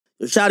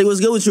Shotti, what's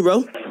good with you,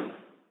 bro?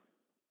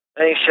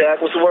 Hey,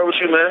 Shaq, what's the word with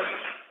you, man?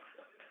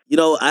 You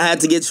know, I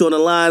had to get you on the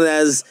line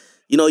as,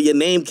 you know, your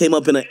name came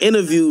up in an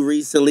interview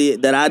recently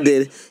that I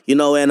did, you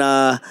know, and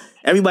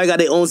everybody got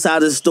their own side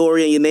of the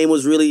story, and your name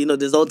was really, you know,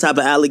 there's all type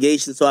of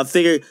allegations. So I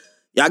figured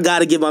y'all got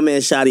to give my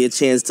man Shotti a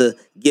chance to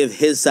give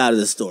his side of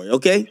the story,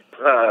 okay?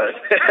 All right.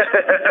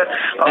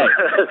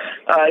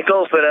 All right,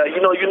 go for that.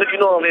 You know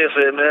I'm here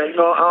for it, man. You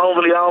know, I don't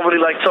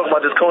really like talking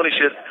about this Coney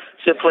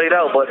shit played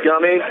out, but you know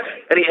what I mean?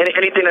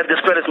 Anything that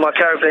discredits my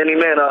character, any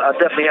man, I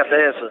definitely have to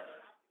answer.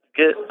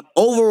 Good.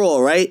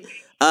 Overall, right?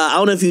 I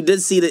don't know if you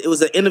did see that it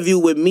was an interview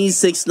with me,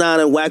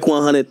 6IX9INE, and Wack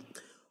 100.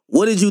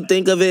 What did you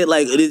think of it?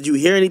 Like, did you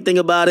hear anything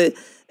about it?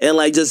 And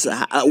like, just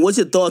what's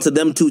your thoughts of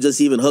them two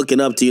just even hooking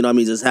up to, you know what I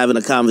mean, just having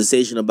a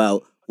conversation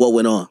about what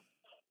went on?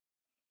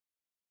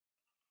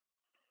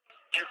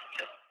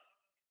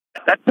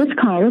 This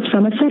call is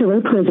from a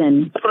federal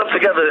prison. Put them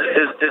together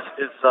is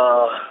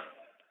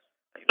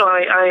you know,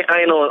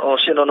 I ain't on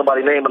shit on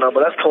nobody's name or nothing,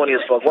 but that's corny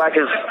as fuck. Wack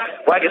is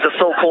a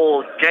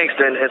so-called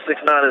gangster, and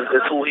 6IX9INE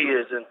is who he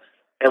is, and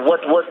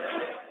what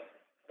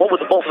would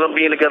the both of them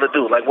being together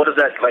do? Like, what is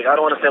that? Like, I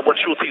don't understand what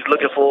truth he's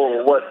looking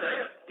for, or what.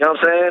 You know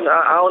what I'm saying?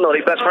 I don't know.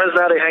 They best friends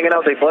now. They hanging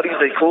out. They buddies.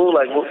 They cool.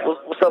 Like,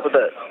 what's up with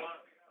that?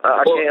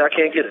 I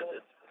can't get it.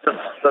 It just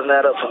doesn't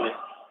add up for me.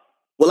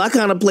 Well, I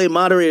kind of played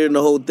moderator in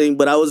the whole thing,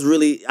 but I was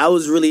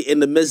really in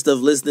the midst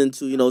of listening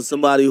to, you know,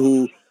 somebody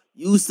who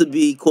used to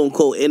be, quote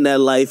unquote, in that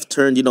life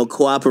turned, you know,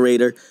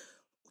 cooperator,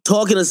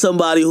 talking to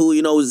somebody who,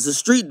 you know, is a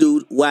street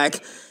dude,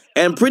 Wack,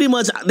 and pretty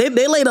much they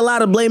laid a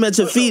lot of blame at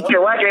your feet. Okay,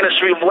 Wack ain't a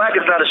street. Wack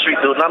is not a street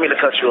dude. Not mean to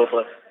cut you off,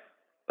 but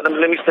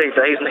let me state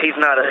that he's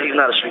not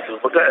a street dude.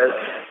 But go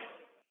ahead.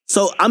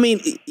 So I mean,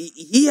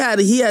 he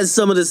had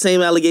some of the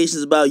same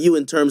allegations about you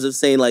in terms of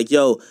saying like,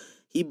 yo,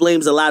 he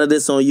blames a lot of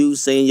this on you,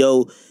 saying,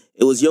 yo,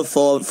 it was your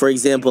fault. For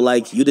example,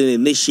 like you didn't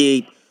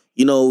initiate,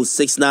 you know,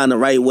 6IX9INE the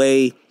right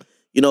way.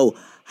 You know,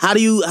 how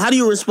do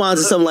you respond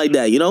to something like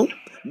that? You know,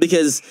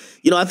 because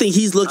you know, I think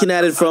he's looking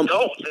at it from.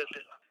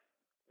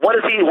 What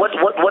is he? What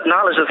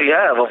knowledge does he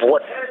have of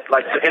what,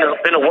 like,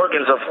 inner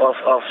workings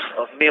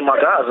of me and my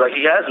guys? Like,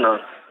 he has none.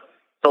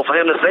 So for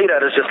him to say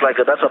that is just like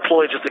that's a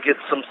ploy just to get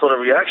some sort of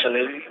reaction.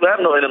 You have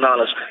no inner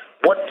knowledge.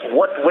 What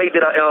way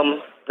did I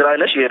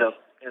initiate him?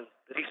 And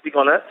did he speak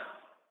on that?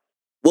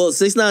 Well,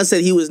 6IX9INE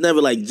said he was never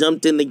like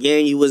jumped in the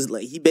gang. He was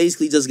like, he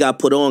basically just got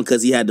put on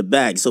because he had the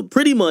bag. So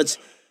pretty much,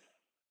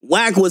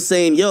 Wack was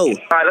saying, "Yo." All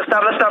right, let's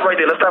stop right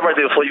there. Let's stop right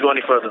there before you go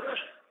any further.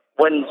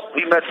 When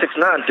we met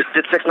 6IX9INE,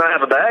 did 6IX9INE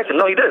have a bag?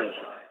 No, he didn't.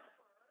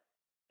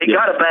 He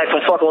got a bag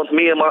from fucking with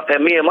me and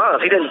mine.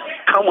 He didn't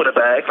come with a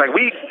bag. Like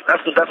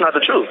that's not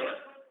the truth.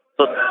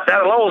 So that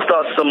alone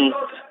starts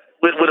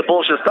with the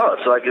bullshit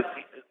starts. Like it's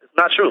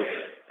not true,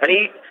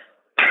 and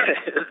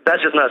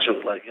that's just not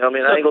true. Like, you know what I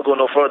mean, I ain't gonna go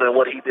no further than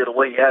what he did or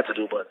what he had to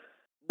do,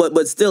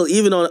 but still,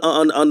 even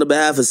on the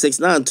behalf of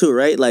 6IX9INE too,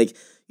 right? Like,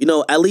 you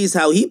know, at least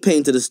how he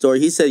painted the story,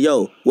 he said,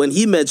 yo, when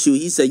he met you,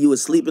 he said you were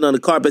sleeping on the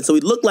carpet. So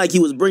he looked like he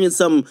was bringing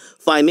something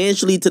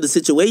financially to the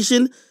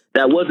situation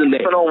that wasn't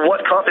there. I don't know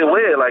what carpet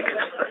where. Like,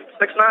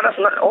 6IX9INE, that's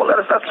not, all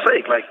that's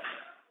fake. Like,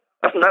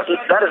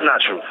 that is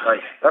not true.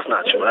 Like, that's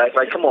not true.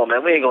 Like, come on,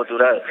 man, we ain't gonna do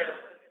that.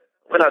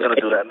 We're not gonna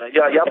do that, man.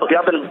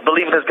 Y'all been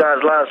believing this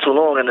guy's lies too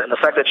long, and the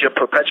fact that you're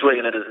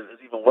perpetuating it is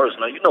even worse,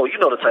 man. You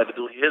know the type of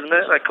dude he is,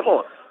 man. Like, come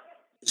on.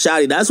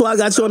 Shotti, that's why I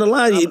got you on the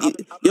line.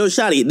 Yo,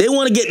 Shotti, they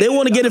want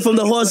to get it from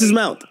the horse's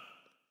mouth.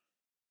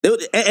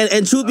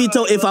 And truth be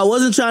told, if I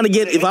wasn't trying to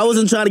get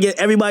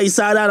everybody's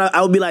side out,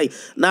 I would be like,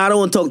 nah, I don't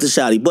want to talk to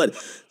Shotti. But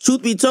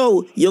truth be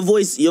told, your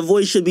voice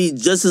should be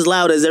just as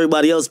loud as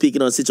everybody else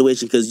speaking on a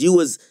situation because you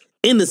was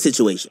in the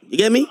situation. You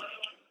get me?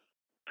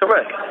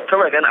 Correct.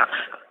 And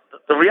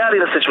the reality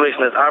of the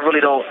situation is, I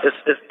really don't.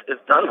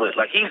 It's done with.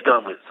 Like, he's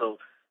done with. So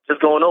just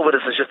going over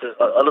this is just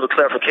a little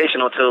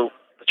clarification until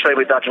the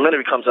Treyway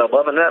documentary comes out. But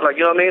other than that, like,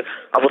 you know what I mean?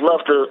 I would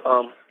love to,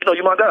 you know,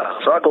 you're my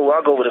guy. So I'll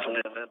go with it from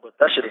there, man. But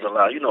that shit is a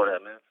lie. You know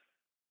that, man.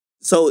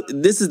 So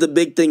this is the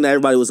big thing that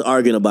everybody was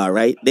arguing about,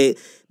 right? They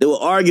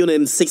were arguing,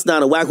 and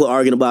 6IX9INE and Wack were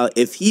arguing about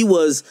if he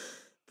was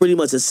pretty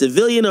much a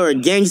civilian or a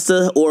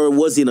gangster, or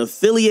was he an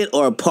affiliate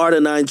or a part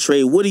of 9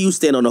 Trey? Where do you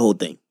stand on the whole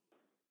thing?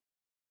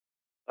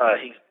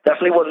 He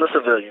definitely wasn't a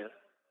civilian.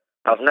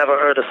 I've never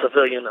heard a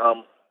civilian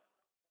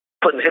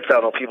putting hits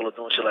out on people or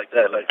doing shit like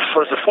that. Like,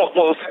 first and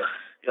foremost,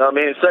 you know what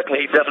I mean?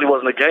 Secondly, he definitely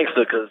wasn't a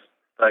gangster because,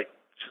 like,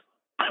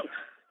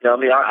 you know what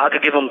I mean? I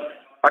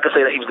could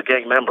say that he was a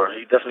gang member.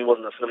 He definitely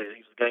wasn't an affiliate.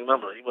 He was a gang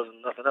member. He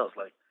wasn't nothing else.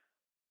 Like,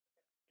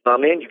 you know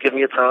what I mean? You give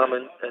me a time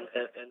and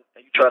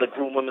you try to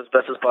groom him as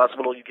best as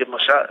possible, or you give him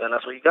a shot, and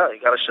that's what he got.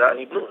 He got a shot and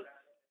he blew it.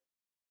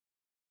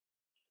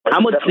 But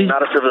he's definitely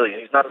not a civilian.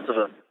 He's not a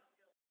civilian.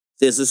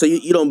 Yeah, so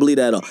you don't believe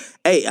that at all.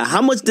 Hey,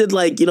 how much did,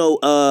 like, you know,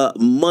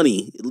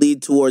 money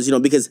lead towards, you know,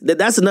 because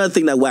that's another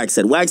thing that Wack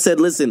said. Wack said,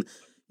 listen,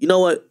 you know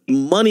what?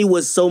 Money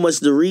was so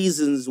much the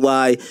reasons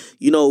why,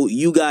 you know,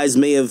 you guys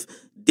may have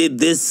did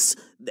this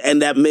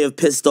and that may have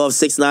pissed off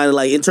 6IX9INE,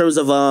 like in terms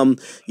of,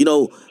 you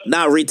know,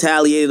 not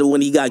retaliated when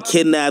he got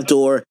kidnapped,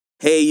 or,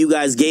 hey, you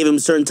guys gave him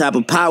certain type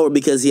of power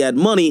because he had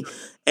money.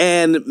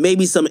 and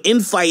maybe some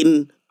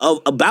infighting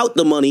about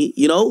the money,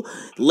 you know,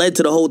 led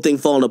to the whole thing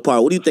falling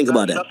apart. What do you think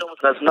about that?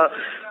 That's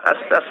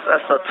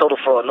a total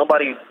fraud.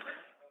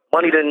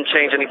 Money didn't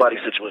change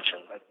anybody's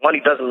situation. Like, money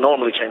doesn't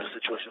normally change the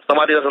situation. If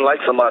somebody doesn't like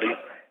somebody,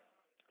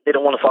 they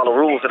don't want to follow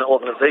rules in an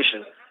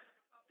organization,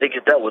 they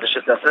get dealt with. It's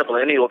just that simple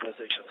in any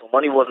organization. So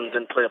money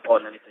didn't play a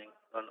part in anything,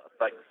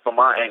 like from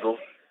my angle.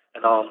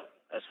 And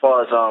as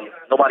far as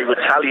nobody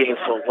retaliating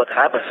for what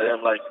happened to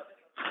him, like,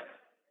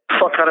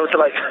 fuck kind of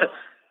like,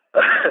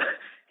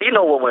 he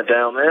know what went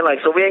down, man. Like,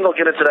 so we ain't gonna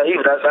get into that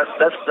either.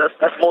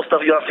 That's more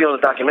stuff y'all see on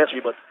the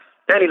documentary, but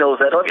Danny knows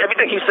that.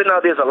 Everything he's sitting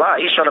out there is a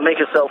lie. He's trying to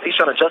he's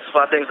trying to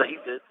justify things that he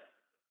did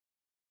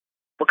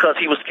because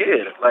he was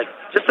scared. Like,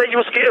 just say you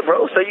were scared,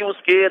 bro. Say you were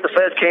scared, the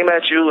feds came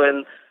at you,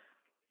 and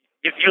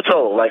you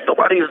told. Like,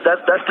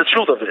 that's the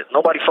truth of it.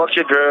 Nobody fucked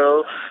your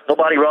girl.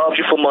 Nobody robbed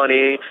you for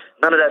money.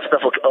 None of that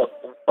stuff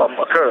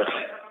occurs.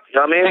 You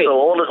know what I mean? Hey. So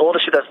all the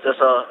shit that's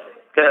go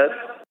ahead.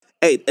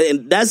 Hey,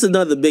 and that's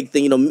another big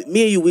thing. You know,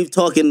 me and you, we've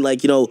talking,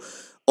 like, you know,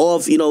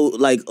 off, you know,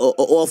 like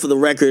off of the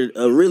record,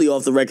 really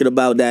off the record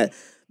about that.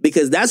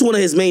 Because that's one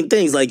of his main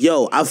things. Like,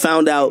 yo, I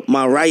found out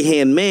my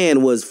right-hand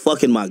man was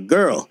fucking my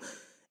girl.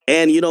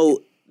 And, you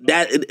know,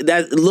 that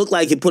looked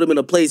like it put him in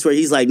a place where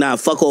he's like, nah,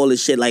 fuck all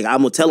this shit. Like,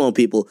 I'm going to tell on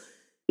people.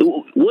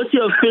 What's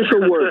your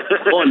official word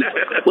on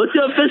that? What's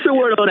your official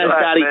word on that,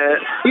 Shotti?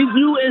 Is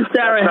you and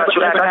Sarah have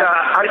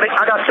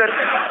I got sent.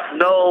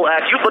 No,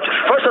 but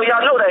first of all,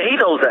 y'all know that. He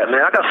knows that,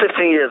 man. I got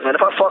 15 years, man.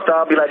 If I fucked her,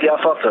 I'll be like, yeah,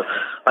 I fucked her.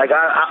 Like,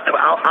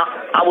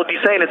 I would be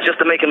saying it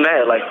just to make him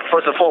mad, like,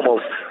 first and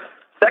foremost.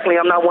 Secondly,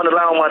 I'm not one to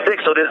lie on my dick,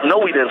 so there's no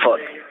we didn't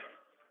fuck.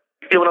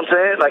 You get what I'm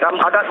saying? Like, I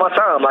got my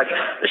time. Like,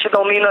 this shit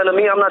don't mean nothing to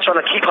me. I'm not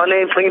trying to keep her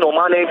name clean or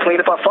my name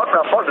clean. If I fucked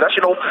her, I fucked her. That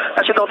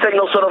shit don't take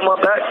no sweat off my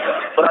back.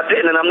 But I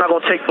didn't, and I'm not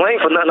gonna take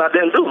blame for nothing I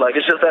didn't do. Like,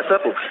 it's just that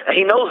simple. And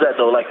he knows that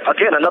though. Like,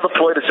 again, another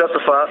ploy to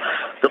justify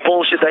the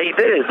bullshit that he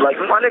did.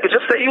 Like, my nigga,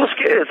 just say you were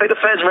scared. Say the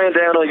feds ran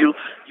down on you.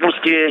 You were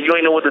scared. You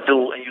ain't know what to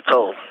do, and you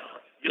told.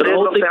 You did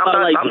what I'm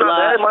saying? I'm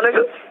not mad, my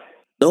nigga.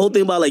 The whole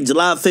thing about, like,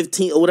 July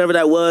 15th or whatever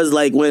that was,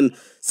 like, when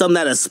something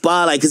at a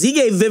spa, like, because he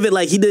gave Vivid,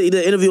 like, he did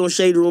an interview on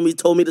Shade Room. He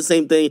told me the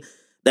same thing,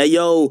 that,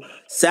 yo,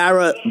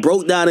 Sarah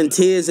broke down in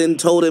tears and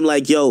told him,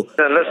 like, yo.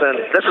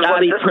 Listen, this is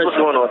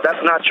what's going on. That's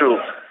not true.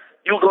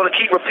 You're going to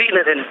keep repeating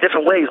it in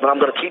different ways, but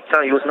I'm going to keep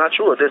telling you it's not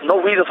true. There's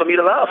no reason for me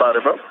to lie about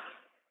it, bro.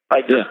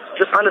 Like,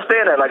 just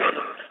understand that. Like,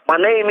 my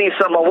name means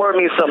something, my word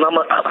means something.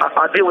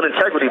 I deal with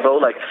integrity,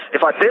 bro. Like, if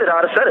I did,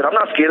 I'd have said it. I'm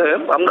not scared of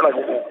him. I'm not, like,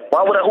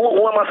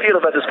 who am I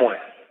scared of at this point?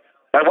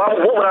 Like, what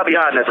would I be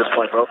hiding at this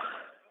point, bro?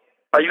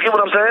 Like, you get what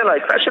I'm saying?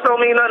 Like, that shit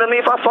don't mean nothing to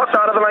me. If I fucked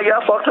out of it, like, yeah,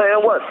 I fucked her,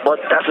 and what?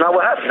 But that's not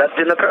what happened. That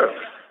didn't occur.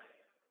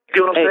 You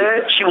get what I'm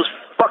saying? She was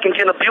fucking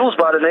getting abused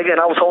by the nigga,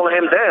 and I was holding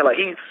him down.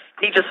 Like,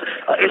 he just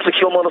an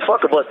insecure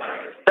motherfucker. But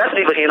that's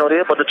neither here nor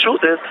there. But the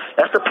truth is,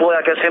 that's the ploy,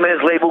 I guess, him and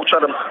his label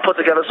trying to put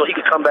together so he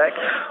could come back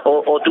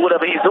or do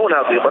whatever he's doing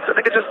out there. But the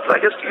nigga just,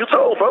 like, you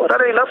told, bro. That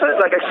ain't nothing.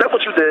 Like, accept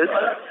what you did.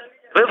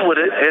 Live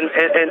with it,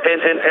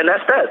 and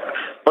that's that.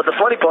 But the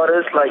funny part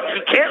is, like,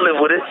 he can't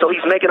live with it, so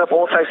he's making up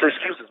all types of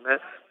excuses,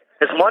 man.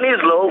 His money is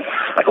low.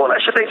 Like, all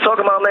that shit they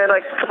talking about, man,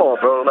 like, come on,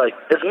 bro. Like,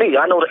 it's me.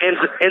 I know the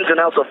ins and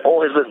outs of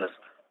all his business.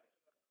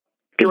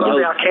 He was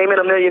saying, I came in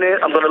a millionaire,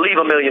 I'm going to leave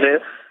a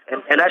millionaire,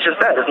 and that's just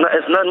that.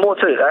 It's nothing more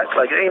to it,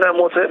 Like, it ain't nothing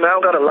more to it, man. I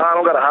don't got to lie. I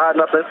don't got to hide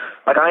nothing.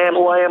 Like, I am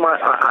who I am.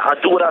 I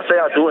do what I say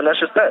I do, and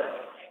that's just that.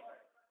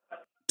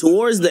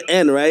 Towards the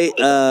end, right,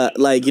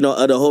 like, you know,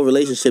 of the whole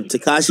relationship,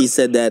 Tekashi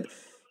said that,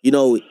 you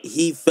know,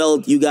 he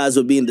felt you guys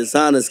were being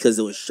dishonest because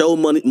there was show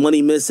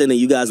money missing and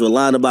you guys were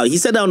lying about it. He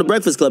said that on the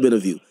Breakfast Club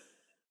interview.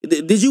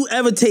 Did you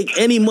ever take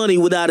any money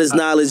without his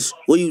knowledge?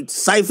 Were you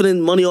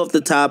siphoning money off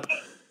the top?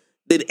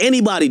 Did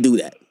anybody do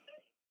that?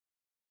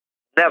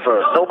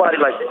 Never. Nobody,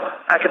 like,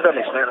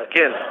 academics, man.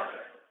 Again,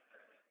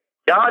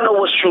 y'all know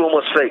what's true and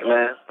what's fake,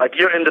 man. Like,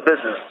 you're in the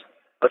business.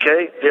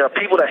 Okay? There are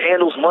people that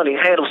handle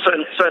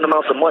certain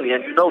amounts of money,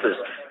 and you know this.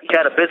 He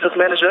had a business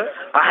manager.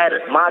 I had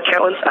my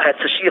accountants. I had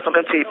Tashia from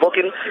MTA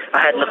Booking.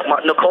 I had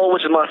Nicole,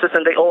 which is my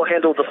assistant. They all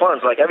handled the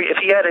funds. Like, if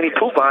he had any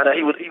proof behind that,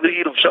 he'd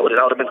have showed it.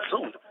 I would have been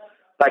sued.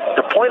 Like,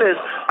 the point is,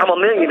 I'm a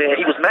millionaire.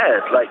 He was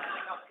mad. Like,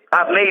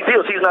 I've made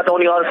deals. He's not the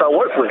only artist I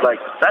work with. Like,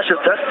 that's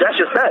just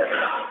that.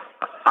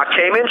 I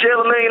came in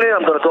jail a millionaire.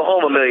 I'm gonna go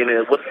home a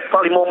millionaire with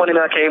probably more money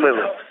than I came in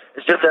with.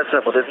 It's just that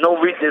simple. There's no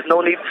need.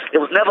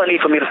 There was never a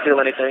need for me to steal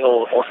anything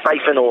or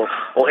siphon or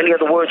any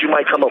other words you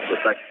might come up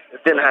with. Like,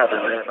 it didn't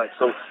happen, man. Like,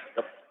 so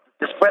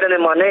the spreading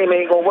in my name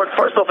ain't gonna work.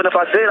 First off, and if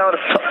I did,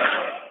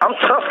 I'm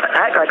tough.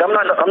 Act like I'm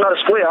not a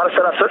square. I'd have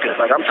said I took it.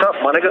 Like, I'm tough,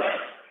 my nigga.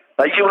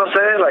 Like, you see what I'm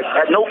saying? Like,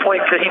 at no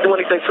point could he do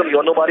anything to me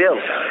or nobody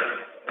else.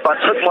 If I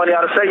took money,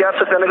 I'd have said, yeah, I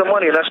took that nigga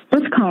money. And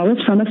This call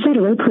is from a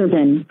federal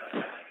prison.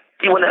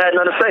 He wouldn't have had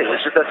nothing to say.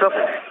 It's just that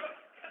simple.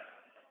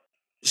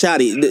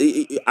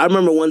 Shotti, I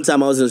remember one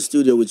time I was in the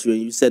studio with you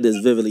and you said this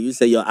vividly. You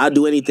said, yo, I'll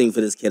do anything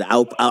for this kid.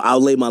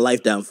 I'll lay my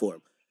life down for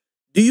him.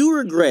 Do you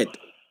regret,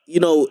 you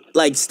know,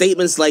 like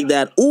statements like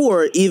that?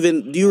 Or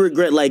even do you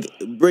regret, like,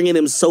 bringing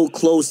him so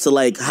close to,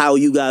 like, how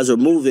you guys are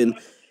moving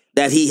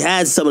that he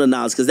had some of the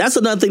knowledge. Because that's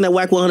another thing that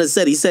Wack 100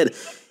 said. He said,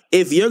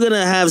 if you're going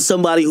to have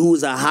somebody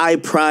who's a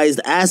high-prized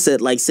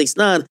asset like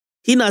 6ix9ine,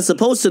 he's not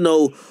supposed to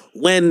know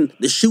when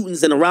the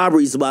shootings and the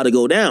robberies about to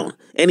go down.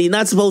 And he's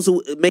not supposed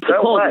to make a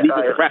call.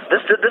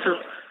 This is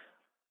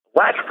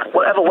Wack.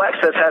 Whatever Wack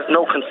says has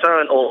no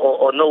concern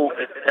or no,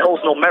 it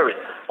holds no merit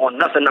on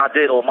nothing I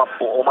did or my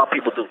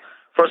people do.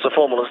 First and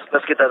foremost,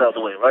 let's get that out of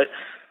the way, right?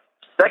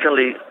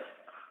 Secondly,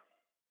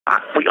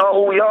 we are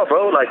who we are,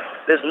 bro. Like,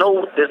 there's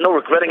no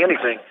regretting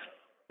anything.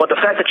 But the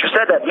fact that you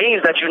said that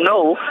means that you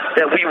know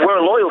that we were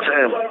loyal to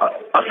him.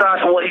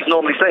 Aside from what he's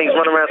normally saying, he's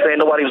running around saying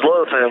nobody was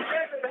loyal to him.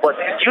 But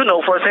you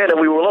know firsthand that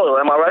we were loyal.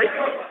 Am I right?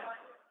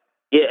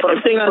 Yeah. For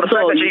the fact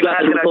that you even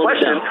asking that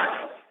question.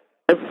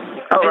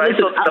 All right.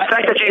 So the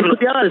fact that you even,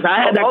 to be honest, I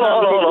had that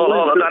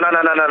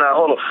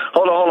conversation.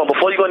 Hold on.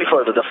 Before you go any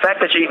further, the fact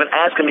that you're even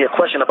asking me a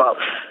question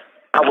about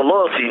our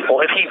loyalty,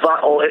 or if we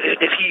felt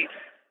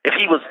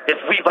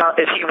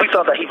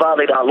that he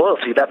violated our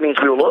loyalty, that means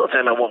we were loyal to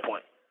him at one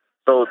point.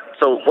 So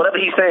whatever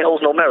he's saying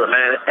holds no merit,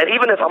 man. And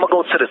even if I'm gonna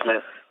go to this,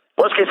 man,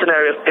 worst case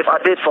scenario, if I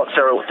did fuck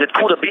Sarah, did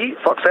Kuda B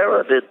fuck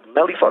Sarah? Did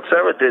Melly fuck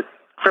Sarah? Did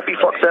Crippy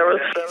fuck Sarah?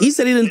 He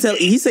said he didn't tell.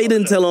 He said he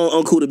didn't tell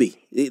on Kuda B.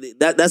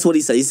 That's what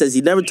he said. He says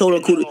he never told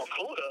on Kuda.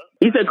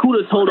 He said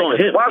Kuda told on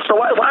him. Why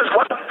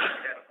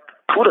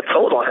Kuda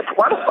told on him?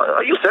 Why the fuck?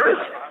 Are you serious?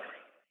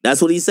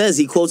 That's what he says.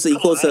 He quotes an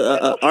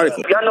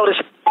article. Y'all know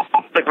this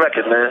public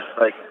record, man.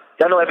 Like,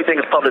 y'all know everything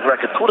is public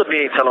record. Kuda B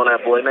ain't telling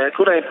that boy, man.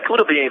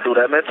 Kuda B ain't do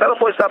that, man. Tell the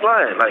boy stop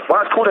lying. Like,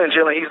 why is Kuda in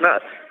jail and he's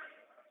not?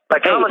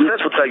 Like, common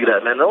sense will tell you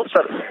that, man. Don't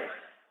tell him.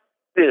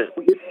 Yeah.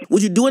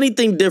 Would you do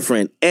anything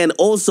different? And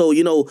also,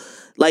 when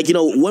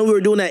we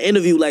were doing that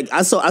interview, like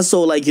I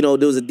saw like, there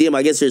was a DM.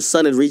 I guess your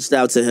son had reached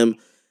out to him.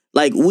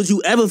 Like, would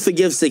you ever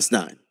forgive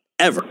 6ix9ine?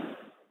 Ever?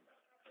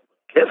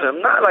 Forgive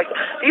him? Not like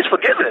he's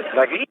forgiven.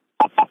 Like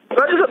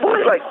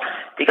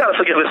he gotta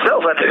forgive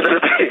himself at the end of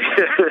the day.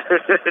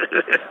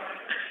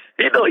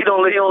 He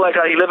don't like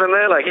how he living,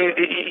 man. Like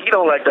he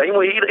don't like that.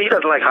 He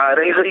doesn't like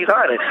hiding. He's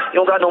hiding. He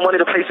don't got no money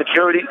to pay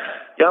security.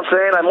 You know what I'm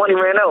saying? Like, money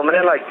ran out,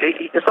 man. Like,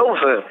 it's over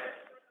for him.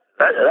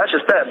 That's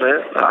just that,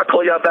 man. I'll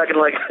call y'all back in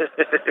like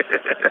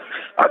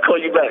I'll call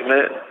you back,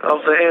 man. You know what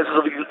I'm saying?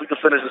 So we can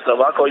finish this stuff.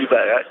 I'll call you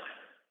back,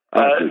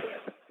 all right?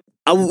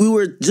 We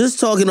were just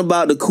talking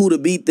about the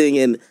Kuda B thing,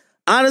 and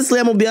honestly,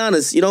 I'm gonna be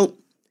honest,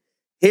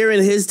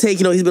 hearing his take,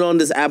 he's been on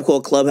this app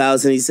called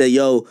Clubhouse, and he said,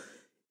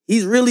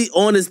 he's really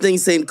on this thing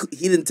saying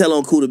he didn't tell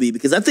on Kuda B,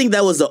 because I think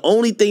that was the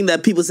only thing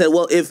that people said,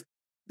 well, if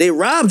they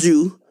robbed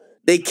you,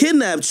 they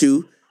kidnapped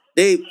you,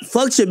 they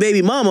fucked your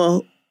baby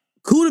mama,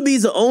 Kuda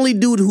B's the only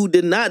dude who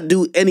did not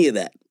do any of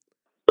that.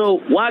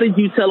 So why did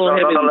you tell on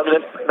him?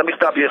 Let me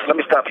stop you. Let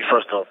me stop you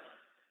first, though.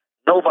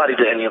 Nobody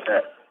did any of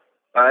that.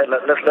 All right,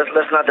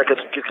 let's not get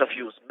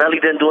confused.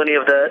 Melly didn't do any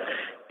of that.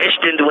 Ish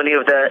didn't do any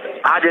of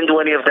that. I didn't do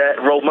any of that.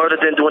 Roe Murder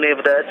didn't do any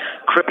of that.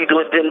 Crippy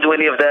didn't do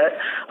any of that.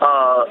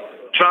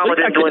 Drama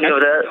didn't do any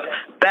of that.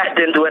 Bat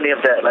didn't do any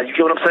of that. Like, you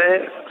get what I'm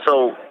saying?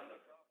 So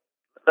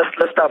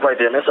let's stop right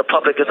there, man. It's a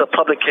public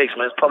case,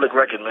 man. It's public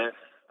record, man.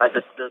 Like,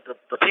 the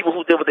people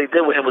who did what they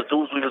did with him was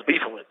dudes we was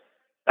beefing with.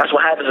 That's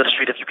what happens in the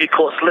street. If you get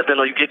caught slipping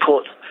or you get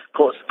caught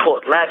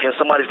lacking,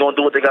 somebody's gonna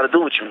do what they gotta do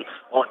with you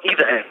on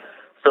either end.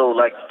 So,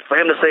 like, for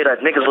him to say that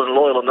niggas wasn't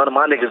loyal, or none of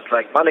my niggas,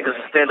 like, my niggas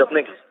is stand-up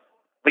niggas.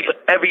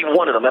 Every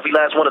one of them, every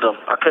last one of them.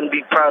 I couldn't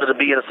be prouder to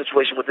be in a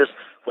situation with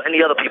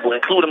any other people,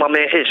 including my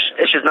man Ish.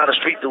 Ish is not a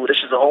street dude.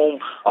 Ish is a whole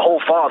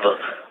father.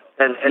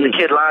 And the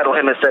kid lied on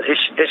him and said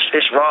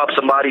Ish robbed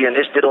somebody and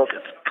Ish did all.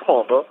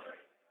 Come on, bro.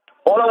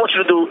 All I want you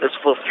to do is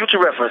for future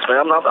reference,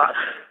 man. Everything's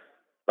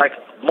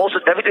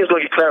going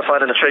to get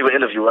clarified in the Trayvon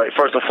interview, right?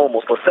 First and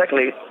foremost. But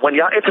secondly, when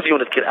y'all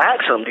interviewing this kid,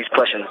 ask him these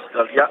questions.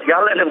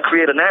 Y'all letting him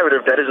create a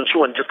narrative that isn't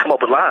true and just come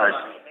up with lies.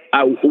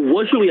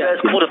 What should we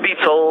ask him? Kuda B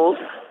told.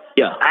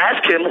 Yeah.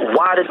 Ask him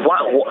why did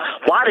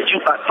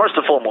you first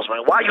and foremost,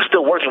 man? Why are you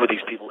still working with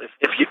these people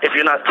if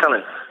you're not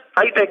telling?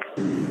 How you think?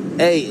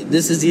 Hey,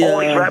 this is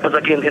all these rappers are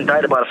getting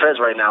indicted by the feds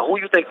right now.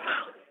 Who you think?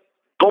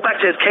 Go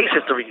back to his case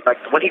history. Like,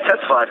 when he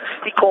testified,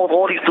 he called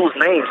all these dudes'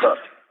 names up.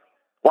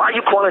 Why are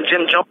you calling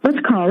Jim Jones? This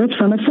call is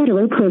from a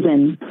federal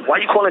prison. Why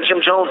are you calling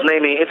Jim Jones'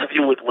 name in an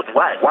interview with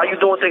Wack? Why are you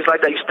doing things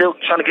like that? You still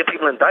trying to get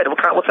people indicted?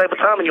 What type of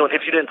time are you on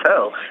if you didn't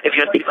tell? If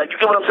you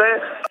get what I'm saying?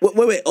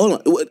 Wait,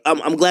 hold on.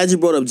 I'm glad you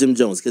brought up Jim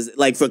Jones, because,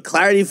 like, for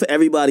clarity for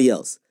everybody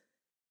else,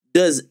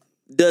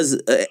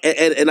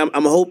 and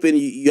I'm hoping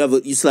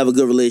you still have a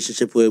good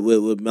relationship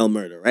with Mel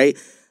Murder, right?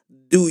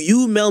 Do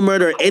you, Mel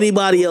Murder,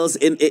 anybody else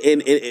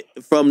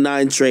from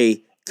 9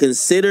 Trey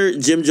consider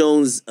Jim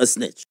Jones a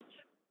snitch?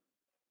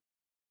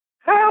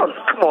 Hell,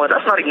 come on,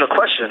 that's not even a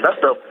question.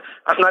 That's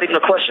not even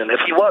a question.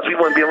 If he was, we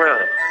wouldn't be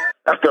around.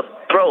 That's the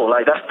bro.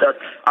 Like,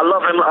 I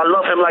love him. I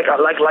love him like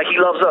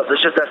he loves us.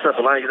 It's just that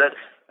simple.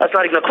 That's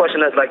not even a question.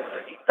 That's like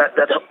that.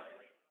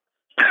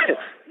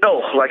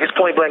 No, like, it's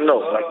point blank. No,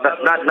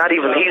 like, not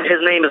even.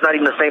 His name is not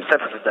even the same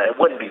sentence as that. It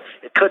wouldn't be.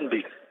 It couldn't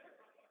be.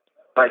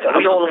 Like,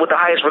 we hold him with the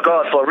highest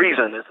regard for a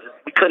reason.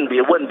 We couldn't be.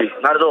 It wouldn't be.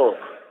 Not at all.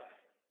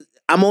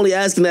 I'm only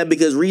asking that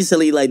because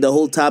recently, like, the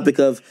whole topic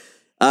of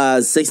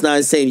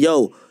 6ix9ine saying,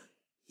 yo,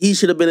 he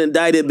should have been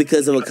indicted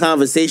because of a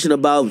conversation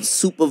about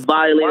super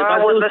violating.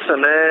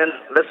 Listen,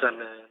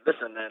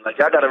 man. Like,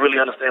 y'all got to really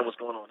understand what's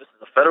going on. This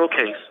is a federal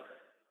case,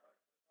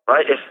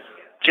 right? If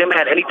Jim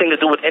had anything to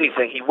do with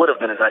anything, he would have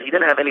been indicted. He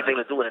didn't have anything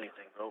to do with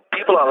anything, bro.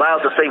 People are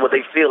allowed to say what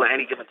they feel at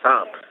any given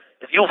time.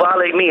 If you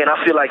violate me and I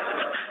feel like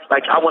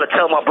I want to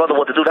tell my brother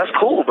what to do, that's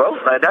cool,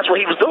 bro. Like, that's what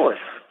he was doing.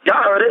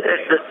 Y'all heard it.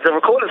 The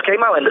recordings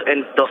came out,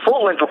 and the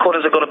full-length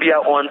recordings are going to be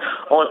out on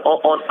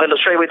the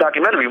Straightway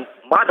documentary,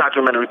 my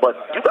documentary. But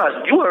you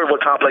heard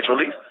what Complex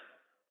released.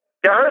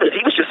 Y'all heard it. He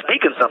was just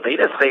speaking something. He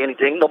didn't say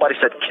anything. Nobody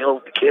said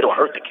kill the kid or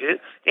hurt the kid.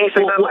 He ain't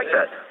say nothing like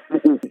that.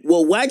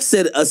 Well, Wack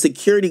said a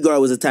security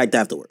guard was attacked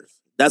afterwards.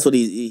 That's what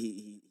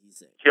he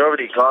said.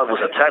 Security guard was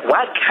attacked.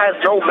 Wack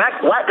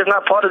is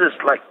not part of this.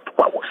 Like,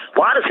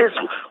 why does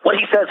what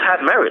he says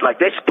have merit? Like,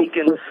 they're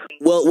speaking.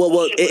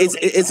 Well,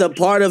 it's a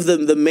part of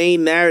the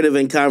main narrative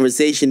and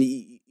conversation.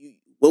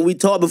 When we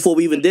talked before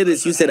we even did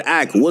this, you said,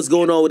 "Ack, what's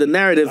going on with the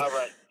narrative?"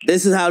 Right.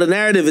 This is how the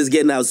narrative is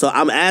getting out. So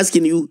I'm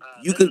asking you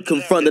could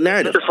confront the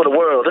narrative. This is for the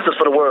world. This is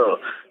for the world.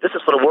 This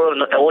is for the world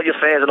and all your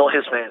fans and all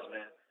his fans,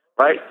 man.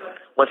 Right?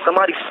 When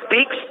somebody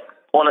speaks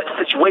on a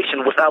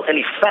situation without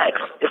any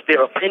facts, it's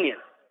their opinion.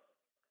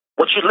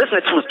 What you're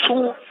listening to is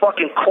two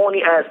fucking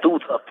corny ass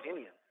dudes'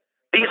 opinion.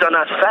 These are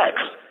not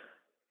facts.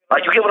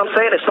 Like, you get what I'm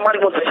saying? If somebody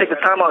wants to take the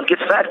time out and get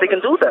facts, they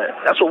can do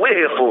that. That's what we're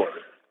here for.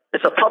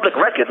 It's a public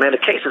record, man. The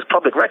case is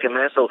public record,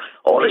 man. So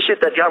all this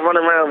shit that y'all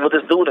running around with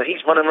this dude and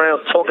he's running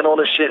around talking all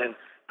this shit, and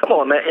come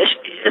on, man,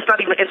 it's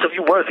not even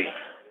interview worthy.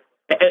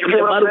 You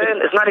get what I'm saying?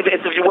 It's not even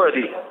interview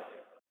worthy.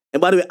 And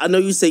by the way, I know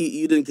you say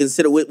you didn't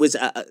consider, which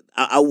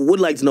I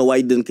would like to know why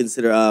you didn't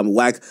consider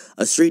Wack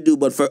a street dude.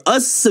 But for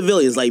us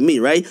civilians like me,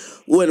 right?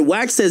 When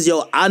Wack says,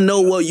 yo, I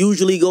know what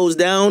usually goes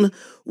down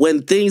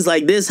when things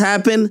like this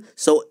happen.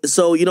 So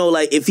you know,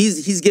 like, if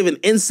he's giving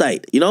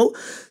insight, you know?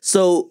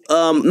 So,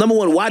 number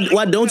one,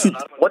 why don't you?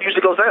 What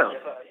usually goes down?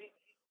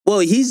 Well,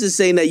 he's just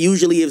saying that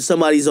usually if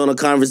somebody's on a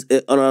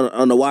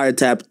on a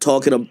wiretap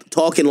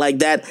talking like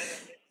that,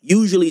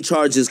 usually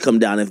charges come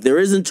down. If there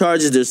isn't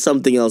charges, there's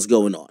something else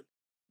going on.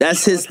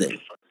 That's his thing.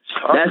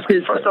 That's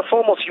his. First and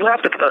foremost, you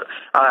have to.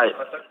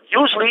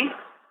 Usually,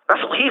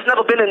 he's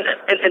never been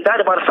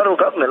indicted by the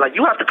federal government. Like,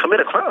 you have to commit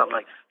a crime.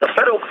 Like, the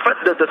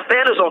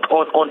standards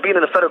on being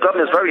in the federal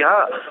government is very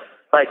high.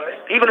 Like,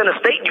 even in a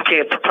state, you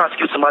can't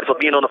prosecute somebody for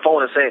being on the phone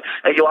and saying,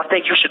 "Hey, yo, I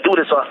think you should do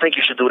this," or "I think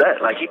you should do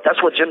that." Like,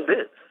 that's what Jim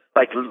did.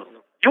 Like,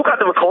 you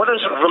got the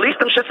recordings, release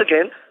them shits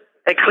again,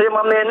 and clear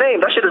my man's name.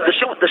 That shit is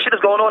the shit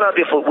is going on out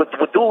there with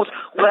dudes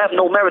who have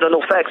no merit or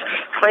no facts,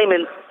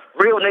 claiming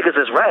real niggas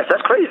is rats.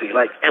 That's crazy.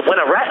 Like, and when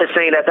a rat is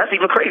saying that, that's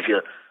even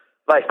crazier.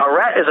 Like, a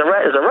rat is a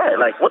rat is a rat.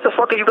 Like, what the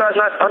fuck are you guys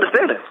not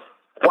understanding?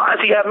 Why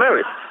does he have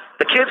merit?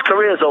 The kid's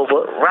career is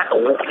over.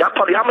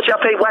 How much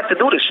y'all pay Wack to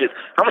do this shit?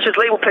 How much his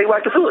label pay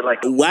Wack to do it? Like,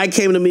 Wack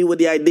came to me with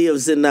the idea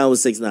of sitting down with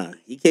 6ix9ine.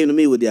 He came to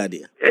me with the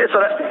idea. Yeah,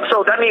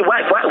 so that means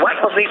Wack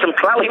must need some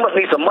clout. He must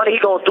need some money. He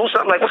gonna do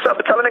something like, what's up?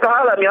 Tell a nigga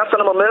holler at me. I'll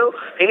send him a mill.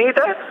 He need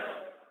that?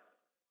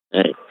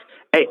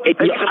 Hey,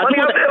 some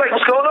money out there? Like,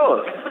 what's going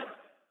on?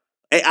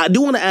 Hey, I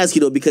do want to ask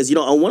you though, because, you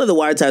know, on one of the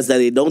wiretaps that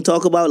they don't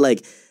talk about,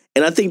 like,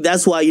 and I think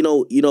that's why, you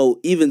know,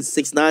 even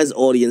 6ix9ine's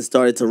audience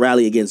started to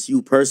rally against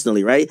you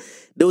personally, right?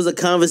 There was a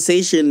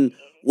conversation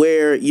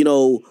where, you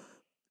know,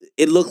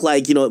 it looked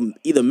like, you know,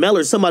 either Mel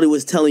or somebody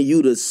was telling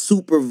you to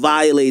super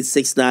violate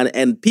 6ix9ine,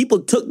 and people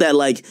took that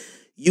like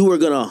you were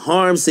gonna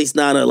harm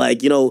 6ix9ine, or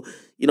like, you know,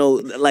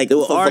 like they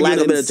were arguing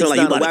a bit of term, like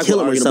you about to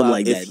kill him or something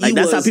like that. Like,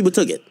 that's how people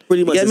took it.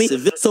 Pretty much. You get me?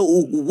 So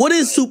what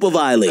is super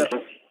violate?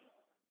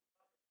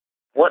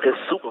 What is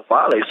super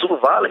violate? Super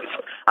violate.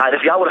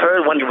 If y'all would have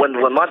heard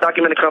when my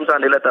documentary comes out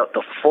and they let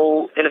the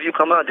full interview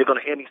come out, they're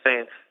gonna hear me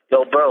saying,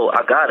 "Yo, bro,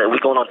 I got it. We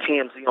going on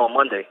TMZ on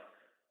Monday."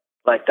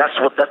 Like, that's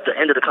the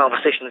end of the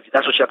conversation.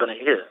 That's what y'all gonna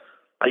hear.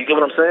 You get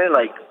what I'm saying?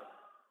 Like,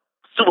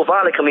 super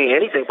violent can mean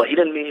anything, but he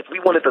didn't mean, if we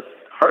wanted to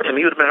hurt him,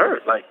 he would have been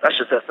hurt. Like, that's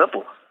just that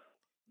simple.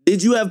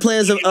 Did you have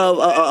plans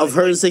of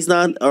hurting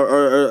 6ix9ine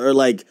or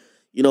like,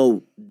 you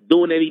know,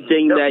 doing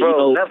anything that, bro, you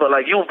know? Never.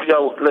 Like,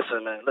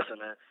 listen, man.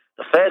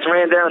 The feds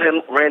ran down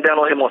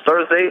on him on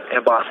Thursday,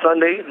 and by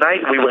Sunday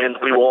night we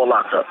were all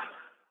locked up.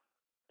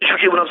 You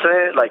get what I'm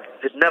saying? Like,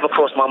 it never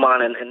crossed my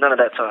mind in none of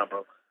that time,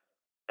 bro.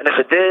 And if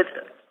it did,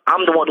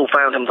 I'm the one who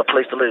found him the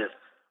place to live.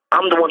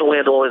 I'm the one who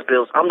handled all his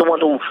bills. I'm the one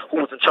who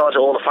was in charge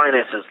of all the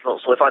finances.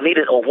 So if I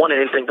needed or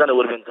wanted anything done, it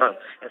would have been done.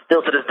 And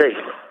still to this day,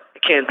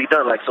 it can't be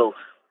done. Like, so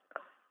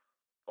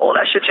all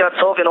that shit y'all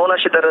talking, all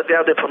that shit that they're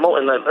out there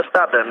promoting, like, let's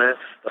stop that, man.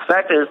 The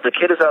fact is, the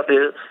kid is out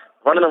there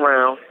running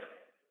around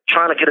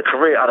trying to get a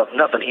career out of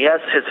nothing. He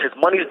has his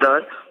money's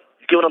done.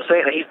 You get what I'm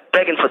saying? And he's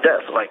begging for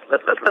death. Like,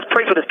 let's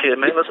pray for this kid,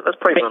 man. Let's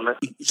pray for him, man.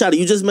 Shotti,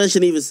 you just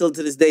mentioned even still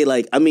to this day,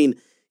 like, I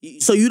mean,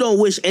 so you don't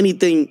wish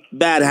anything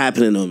bad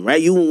happening to him,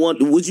 right? You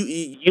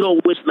you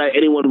don't wish like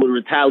anyone would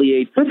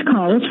retaliate? This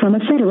call is from a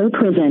federal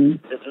prison.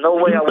 There's no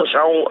way I wish.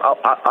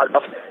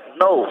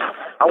 No,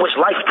 I wish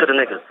life to the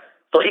nigga,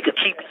 so he could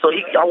keep.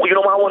 You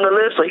know why I want to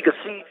live? So he could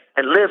see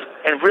and live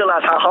and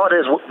realize how hard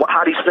it is,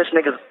 how these snitch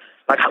niggas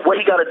Like, what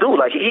he got to do?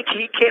 Like, he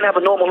can't have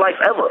a normal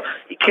life ever.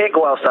 He can't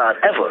go outside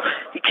ever.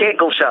 He can't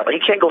go shopping.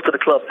 He can't go to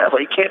the club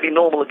ever. He can't be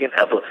normal again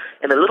ever.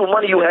 And the little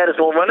money you had is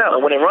going to run out.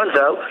 And when it runs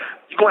out,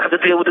 you're going to have to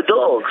deal with the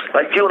dogs.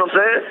 Like, you know what I'm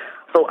saying?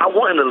 So I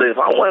want him to live.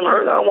 I don't want him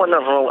hurt. I don't want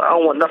nothing wrong. I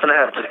don't want nothing to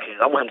happen to the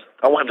kid. I want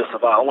him to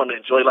survive. I want him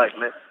to enjoy life,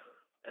 man.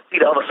 And see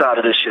the other side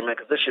of this shit, man,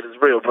 because this shit is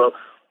real, bro.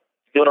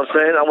 You know what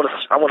I'm saying? I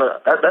want to.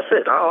 That's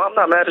it. I'm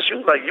not mad at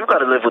you. Like, you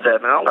got to live with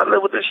that, man. I don't got to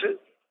live with this shit.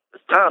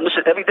 It's time. This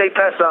shit, every day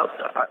pass out,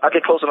 I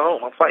get closer to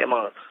home. I'm fighting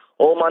mine.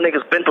 All my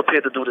niggas been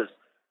prepared to do this.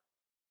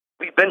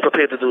 We've been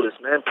prepared to do this,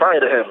 man,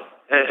 prior to him.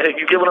 And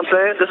you get what I'm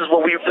saying? This is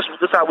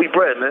how we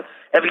bred, man.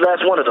 Every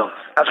last one of them.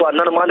 That's why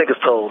none of my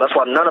niggas told. That's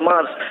why none of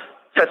mine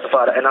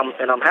testified. And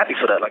I'm happy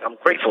for that. Like, I'm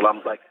grateful.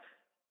 I'm like,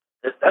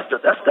 that's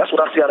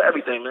what I see out of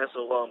everything, man.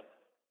 So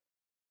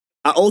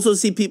I also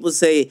see people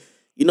say,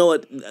 you know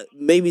what?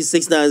 Maybe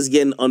 6ix9ine is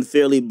getting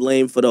unfairly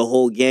blamed for the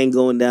whole gang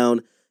going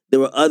down. There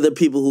were other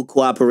people who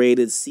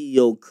cooperated.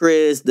 CEO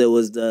Chris. There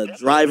was the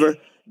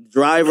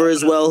driver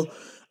as well.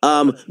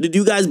 Did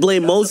you guys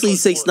blame mostly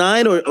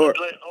 6ix9ine or?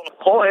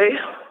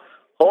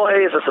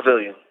 Jorge is a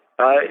civilian.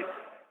 All right.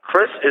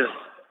 Chris is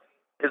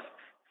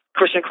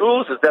Christian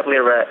Cruz is definitely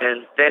a rat,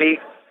 and Danny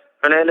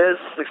Hernandez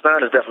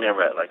 6ix9ine is definitely a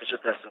rat. Like, it's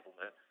just that simple,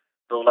 man.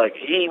 So like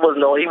he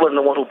wasn't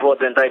the one who brought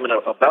the indictment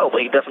about,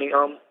 but he definitely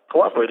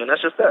cooperated, and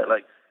that's just that.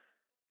 Like,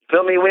 you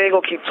feel me? We ain't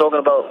gonna keep talking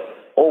about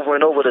over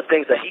and over the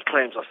things that he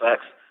claims are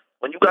facts.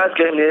 When you guys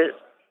get him here,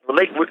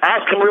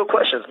 ask him real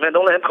questions, man.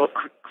 Don't let him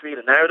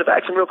create a narrative.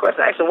 Ask him real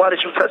questions. Ask him, why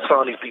did you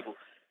testify on these people?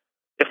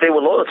 If they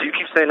were loyal to you,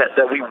 keep saying that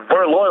we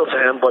were loyal to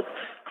him, but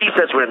he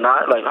says we're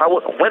not. Like,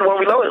 when were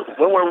we loyal?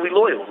 When were we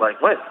loyal?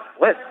 Like, when?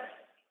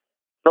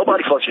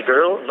 Nobody fucked your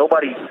girl.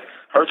 Nobody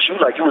hurt you.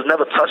 Like, you was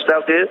never touched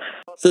out there.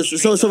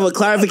 So for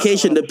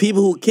clarification, the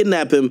people who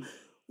kidnapped him,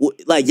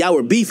 like, y'all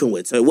were beefing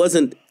with, so it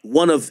wasn't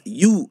one of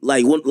you,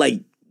 like one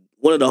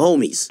of the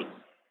homies.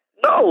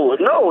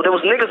 No, there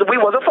was niggas that we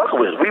wasn't fucking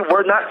with. We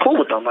were not cool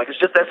with them. Like, it's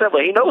just that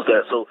simple. He knows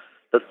that. So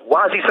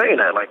why is he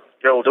saying that? Like,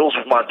 yo, those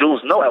were my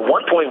dudes. No, at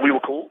one point we were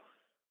cool,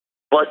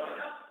 but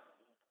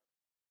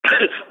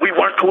we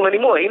weren't cool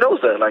anymore. He knows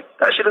that. Like,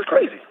 that shit is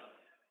crazy.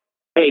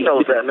 He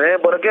knows that,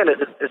 man. But again,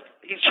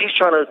 he's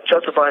trying to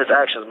justify his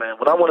actions, man.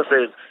 What I want to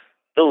say is,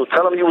 dude,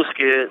 tell him you were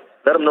scared.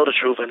 Let him know the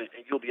truth, and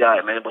you'll be all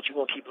right, man. But you're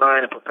going to keep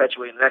lying and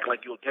perpetuating and acting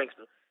like you're a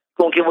gangster.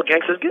 You're going to get what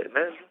gangsters get,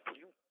 man.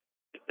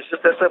 It's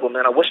just that simple,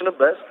 man. I wish him the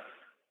best.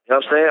 You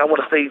know what I'm saying? I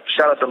want to say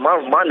shout out to my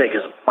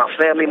niggas, my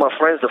family, my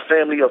friends, the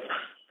family of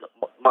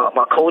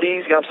my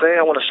Codys. You know what I'm saying?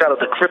 I want to shout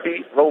out to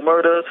Crippy, Roe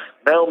Murder,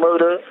 Bell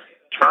Murder,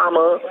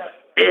 Trauma,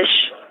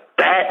 Ish,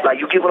 Bat. Like,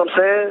 you get what I'm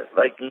saying?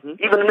 Like,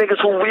 even the niggas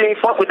who we ain't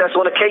fuck with that's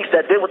on the case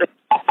that did what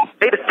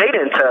they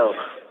didn't tell.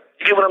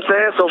 You get what I'm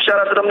saying? So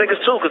shout out to them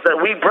niggas too, because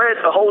we bred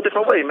a whole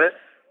different way, man.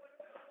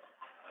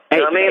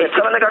 You know what I mean?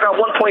 Tell a nigga I got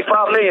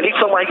 1.5 million. He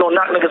told me he gonna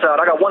knock niggas out.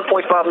 I got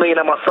 1.5 million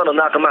and my son will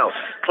knock him out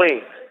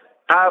clean,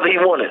 however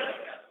he want it.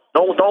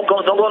 Don't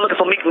go looking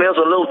for Meek Mills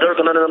or Lil Durk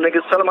or none of them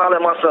niggas. Tell him I'll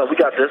let my son. We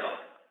got this.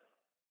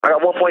 I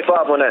got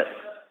 1.5 on that.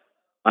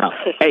 Wow.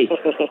 Hey,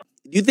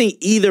 do you think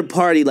either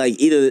party,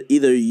 like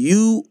either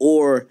you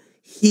or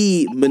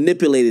he,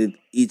 manipulated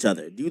each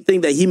other? Do you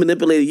think that he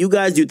manipulated you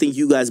guys? Do you think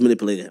you guys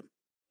manipulated him?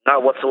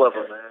 Not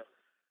whatsoever, man.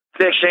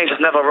 Fair exchange is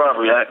never a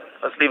robbery, right?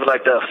 Let's leave it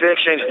like that. Fair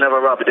exchange is never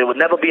a robbery. There would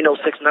never be no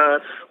 6ix9ine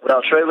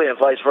without Treyway, and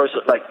vice versa.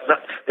 Like,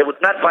 there would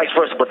not vice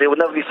versa, but there would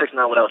never be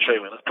 6ix9ine without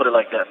Treyway. Let's put it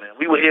like that, man.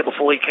 We were here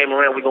before he came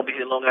around. We're gonna be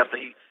here long after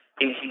he's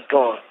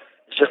gone.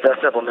 It's just that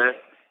simple, man.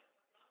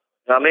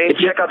 You know what I mean?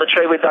 Check out the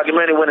Treyway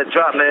documentary when it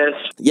dropped, man.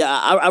 Yeah,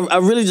 I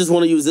really just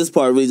want to use this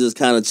part, really just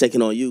kind of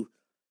checking on you.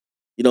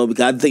 You know,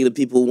 because I think the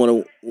people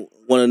want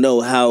to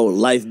know how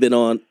life been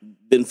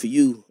for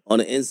you on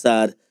the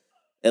inside.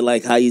 And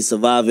like how you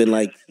surviving,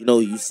 like, you know,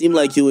 you seem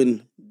like you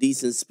in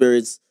decent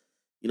spirits,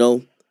 you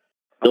know.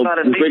 I'm not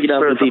in decent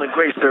spirits, I'm in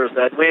great spirits,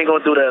 man. We ain't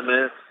gonna do that,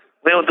 man.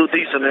 We don't do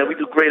decent, man. We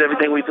do great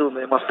everything we do,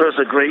 man. My spirits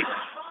are great.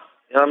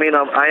 You know what I mean?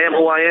 I am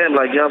who I am,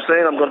 like, you know what I'm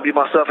saying? I'm gonna be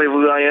myself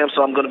everywhere I am,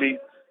 so I'm gonna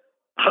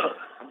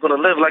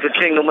live like a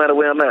king no matter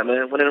where I'm at,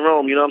 man. When in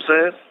Rome, you know what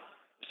I'm saying?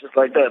 It's just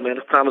like that, man.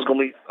 This time is I'm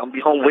gonna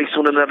be home way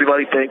sooner than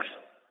everybody thinks.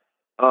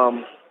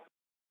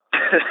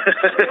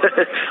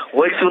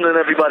 Way sooner than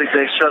everybody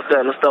thinks. Trust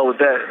that. Let's start with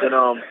that. And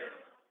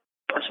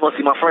I just want to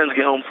see my friends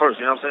get home first.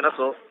 You know what I'm saying? That's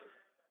all.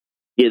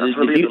 Yeah, that's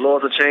really, the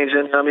laws are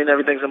changing. You know what I mean?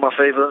 Everything's in my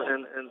favor,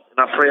 and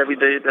I pray every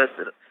day that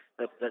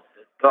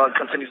God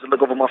continues to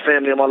look over my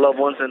family and my loved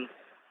ones, and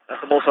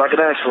that's the most I can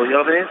ask for. You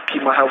know what I mean?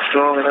 Keep my health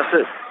strong, and that's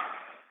it.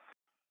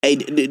 Hey,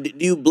 do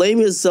you blame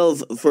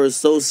yourself for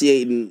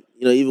associating,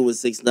 you know, even with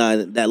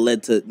 6ix9ine, that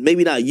led to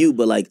maybe not you,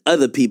 but like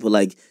other people?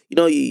 Like, you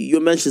know, you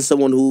mentioned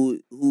someone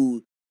who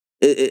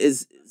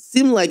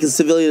seemed like a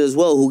civilian as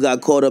well who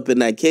got caught up in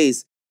that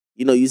case.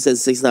 You know, you said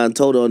 6ix9ine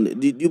told on.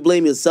 Do you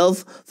blame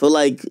yourself for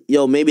like,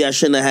 yo, maybe I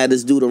shouldn't have had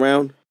this dude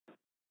around?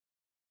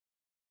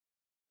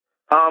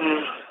 I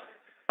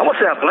won't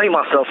say I blame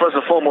myself, first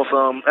and foremost.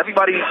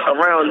 Everybody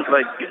around,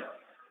 like,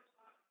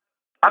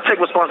 I take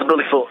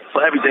responsibility for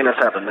everything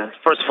that's happened, man.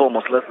 First and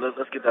foremost,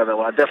 let's get that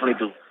out. I definitely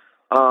do.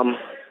 And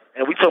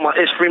we talking about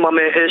Ish, free my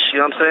man Ish, you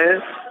know what I'm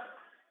saying?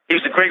 He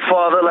was a great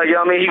father, like, you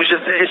know what I mean?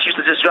 Ish used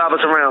to just drive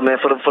us around, man,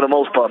 for the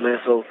most part, man.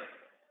 So,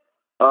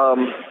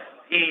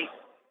 he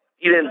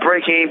didn't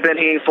break, he ain't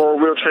fall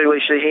real tradeaway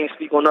shit. He ain't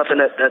speak on nothing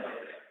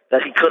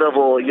that he could have,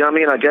 or, you know what I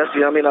mean? I guess,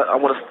 you know what I mean? I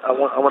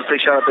want to say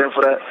shout out to him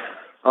for that.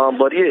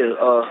 But yeah,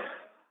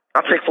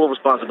 I take full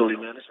responsibility,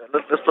 man.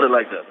 Let's put it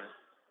like that, man.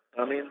 You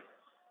know what I mean?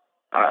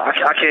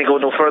 I can't go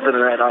no further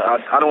than that.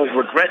 I don't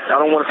regret. I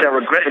don't want to say I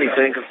regret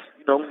anything, because,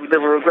 you know, we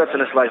live with regrets in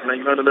this life, man.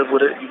 You learn to live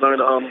with it. You learn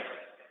to, I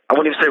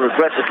wouldn't even say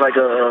regrets. It's like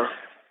a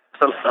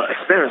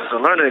experience, a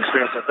learning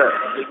experience at that.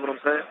 You know what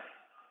I'm saying?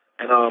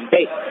 And,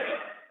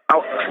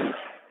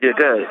 yeah,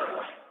 go ahead.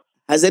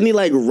 Has any,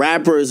 like,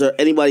 rappers or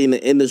anybody in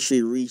the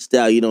industry reached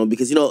out, you know?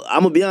 Because, you know,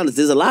 I'm going to be honest,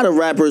 there's a lot of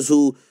rappers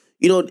who,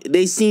 you know,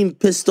 they seem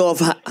pissed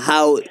off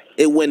how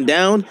it went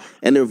down,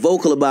 and they're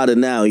vocal about it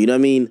now, you know what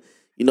I mean?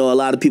 You know, a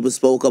lot of people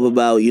spoke up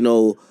about, you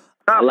know...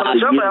 I've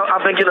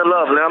been getting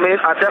love, you know what I mean?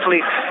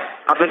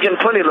 I've been getting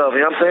plenty of love,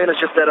 you know what I'm saying? It's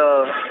just that,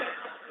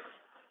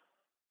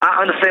 I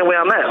understand where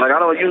I'm at. Like,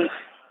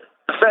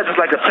 the Feds is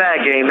like a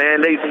tag game,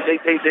 man. They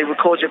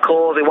record your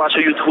calls, they watch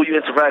who you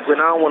interact with.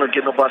 I don't want to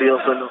get nobody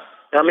else in them.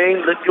 You know what I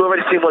mean? You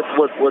already see what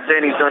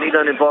Danny's done. He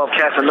done involved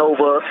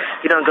Casanova.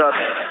 He done got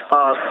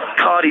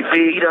Cardi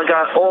B. He done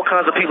got all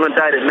kinds of people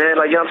indicted, man.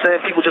 Like, you know what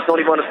I'm saying? People just don't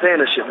even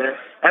understand this shit, man.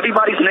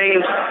 Everybody's name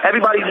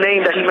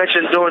that he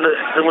mentioned during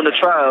the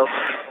trial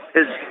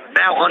is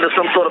now under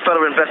some sort of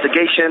federal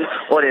investigation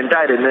or they're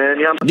indicted, man.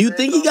 You know what I'm saying? Do you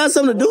think he got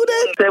something to do with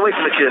that? Stay away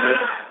from the kid,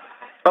 man.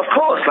 Of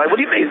course. Like, what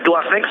do you mean? Do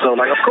I think so?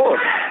 Like, of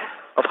course.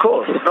 Of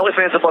course. No ifs,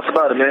 ands, or buts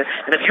about it, man.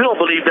 And if you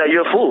don't believe that,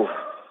 you're a fool.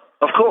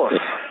 Of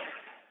course.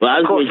 Well,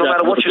 of course, no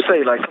matter what you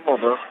say, like, come on,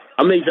 bro.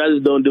 I make sure I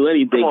just don't do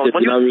anything.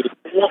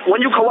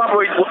 When you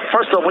cooperate,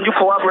 first off, when you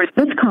cooperate...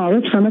 This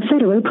call is from a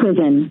federal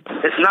prison.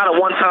 It's not a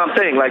one-time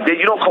thing. Like,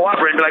 you don't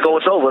cooperate and be like,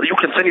 oh, it's over. You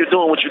continue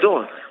doing what you're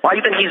doing. Why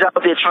do you think he's out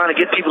there trying to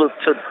get people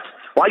to...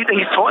 Why do you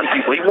think he's taunting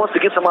people? He wants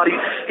to get somebody...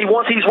 He's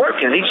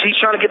working. He's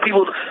trying to get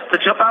people to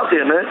jump out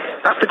there, man.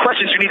 That's the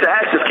questions you need to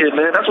ask this kid,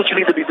 man. That's what you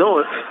need to be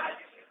doing.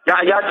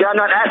 Y'all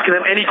not asking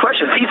him any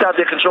questions. He's out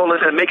there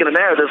controlling and making a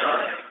narrative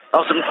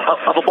of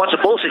a bunch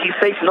of bullshit. He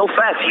states no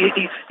facts.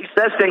 He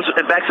says things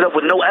and backs it up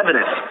with no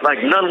evidence,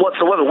 like none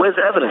whatsoever. Where's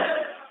the evidence?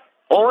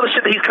 All the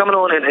shit that he's coming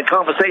on and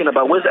conversating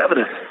about, where's the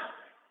evidence?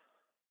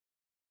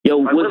 Yo,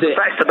 where's the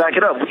facts to back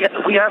it up?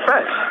 We have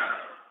facts.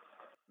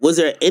 Was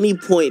there any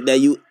point that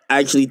you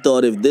actually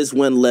thought if this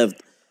went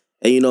left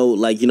and, you know,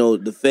 like, you know,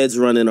 the feds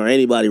running or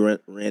anybody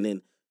ran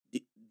in,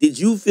 did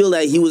you feel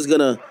that he was going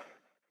to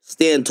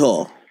stand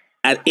tall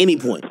at any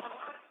point?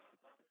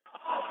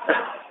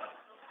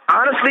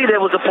 Honestly, there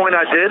was a point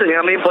I did, you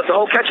know what I mean? But the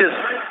whole catch is,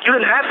 you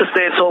didn't have to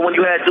stand tall when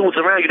you had dudes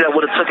around you that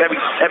would have took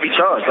every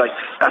charge. Like,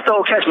 that's the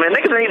whole catch, man.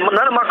 Niggas ain't,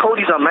 none of my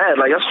Codys are mad.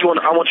 Like, that's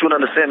what I want you to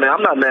understand, man.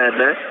 I'm not mad,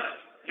 man.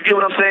 You get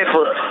what I'm saying?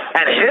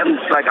 At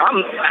him, like,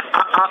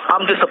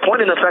 I'm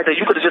disappointed in the fact that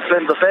you could have just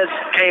said the feds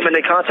came and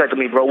they contacted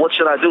me, bro. What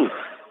should I do?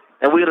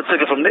 And we would have took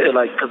it from there,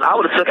 like, because I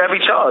would have took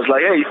every charge.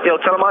 Like, hey,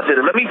 tell them I did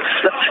it.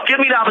 Give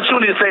me the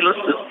opportunity to say,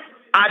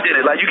 I did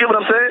it. Like, you get what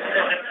I'm saying?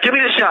 Give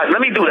me the shot.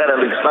 Let me do that at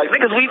least. Like,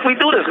 niggas, we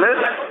do this, man.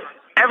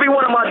 Every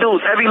one of my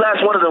dudes, every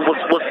last one of them was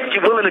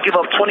willing to give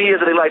up 20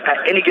 years of their life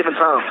at any given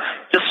time,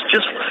 just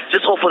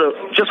for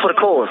the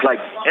cause.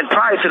 Like, and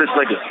prior to this,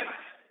 nigga,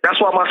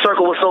 that's why my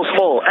circle was so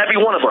small. Every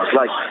one of us,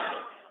 like,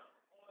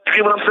 you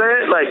get what I'm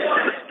saying? Like,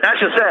 that's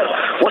just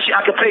that. What's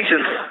your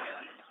occupation?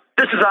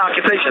 This is our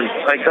occupation.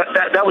 Like,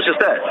 that was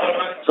just that.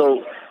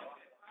 So.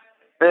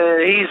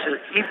 Man, he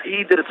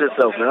did it to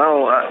himself, man.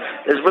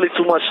 There's really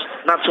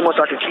not too much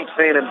I can keep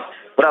saying and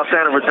without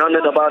sounding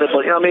redundant about it.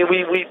 But, you know what I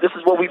mean? We this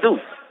is what we do.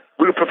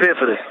 We were prepared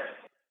for this.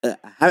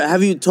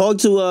 Have you talked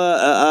to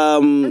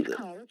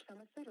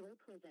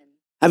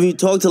have you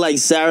talked to like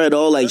Sarah at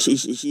all? Like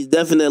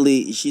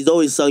she's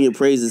always sung your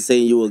praises,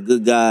 saying you were a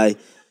good guy.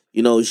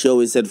 You know, she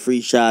always said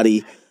free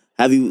Shotti.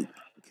 Have you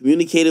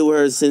communicated with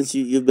her since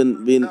you've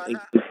been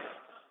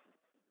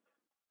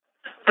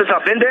Since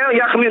I've been down,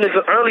 yeah, I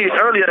communicated earlier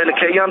in the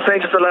case, you know what I'm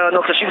saying? Just to let her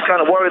know, because she was kind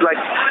of worried, like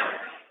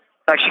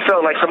she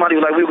felt like somebody,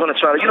 like, we were going to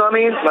try to, you know what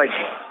I mean? Like,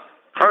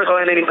 her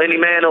or any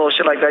man or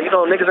shit like that. You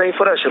know, niggas ain't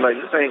for that shit. Like,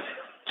 this ain't,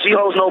 she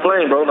holds no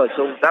blame, bro. Like,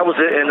 so that was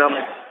it. And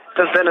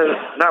since then,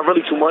 not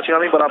really too much, you know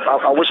what I mean? But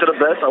I wish her the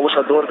best. I wish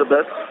her daughter the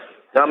best.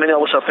 You know what I mean? I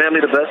wish her family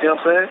the best, you know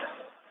what I'm saying?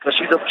 Because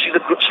she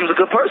was a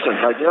good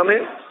person. Like, you know what I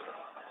mean?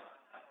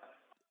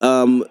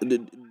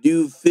 Do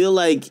you feel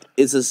like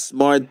it's a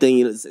smart thing?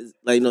 You know,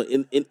 like, you know,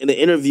 in the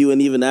interview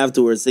and even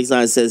afterwards,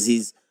 6ix9ine says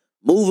he's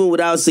moving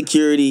without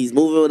security, he's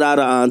moving without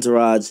an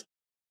entourage,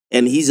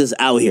 and he's just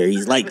out here.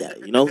 He's like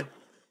that, you know.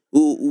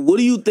 What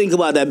do you think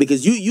about that?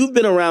 Because you've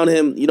been around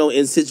him, you know,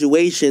 in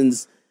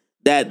situations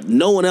that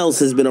no one else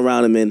has been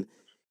around him in.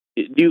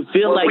 Do you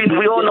feel like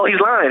we all know he's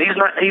lying?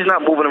 He's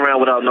not moving around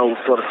without no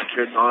sort of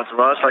security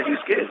entourage. Like, he's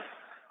scared.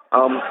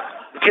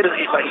 The kid is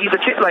like, he's a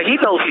kid, like, he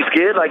knows he's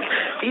scared. Like,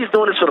 he's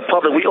doing this for the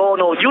public. We all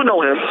know, you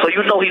know him, so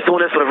you know he's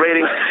doing this for the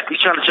ratings.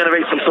 He's trying to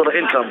generate some sort of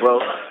income,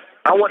 bro.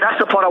 That's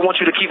the part I want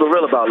you to keep it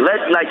real about.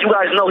 Like, you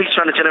guys know he's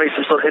trying to generate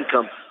some sort of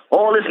income.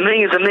 All this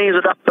millions and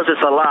millions of dollars,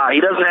 it's a lie. He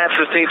doesn't have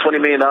 $15,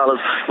 $20 million.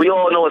 We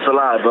all know it's a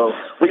lie, bro.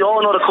 We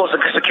all know the cost of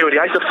security.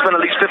 I used to spend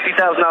at least $50,000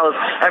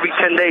 every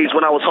 10 days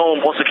when I was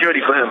home on security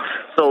for him.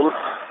 So,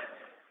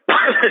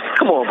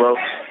 come on, bro.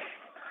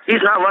 He's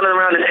not running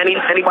around in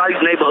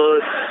anybody's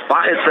neighborhood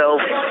by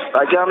himself.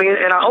 Like, you know what I mean?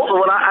 And I hope,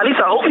 at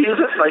least I hope he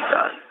isn't. Like,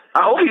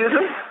 I hope he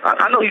isn't.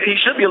 I know he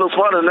should be a little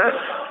smarter than that.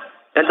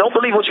 And don't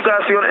believe what you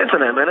guys see on the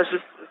internet, man. It's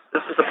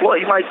just a ploy.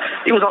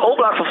 He was on O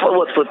Block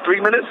for 3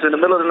 minutes in the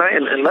middle of the night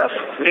and left.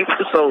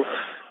 So,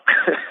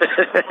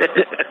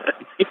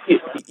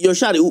 yo,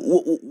 Shotti,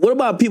 what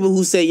about people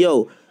who say,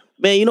 yo,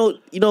 man, you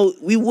know,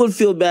 we would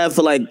feel bad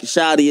for like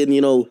Shotti and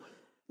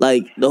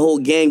like the whole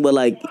gang, but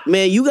like,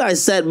 man, you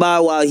guys sat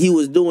by while he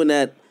was doing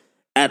that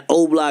at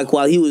O Block,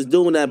 while he was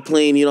doing that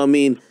plane. You know what I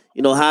mean?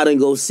 Hide and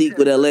go seek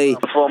with LA.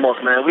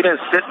 Foremost, man, we didn't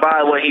sit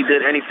by when he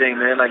did anything,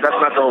 man. Like, that's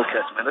not the whole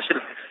catch, man.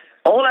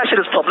 All that shit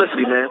is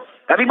publicity, man.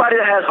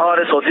 Everybody that has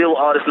artists or deal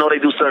with artists know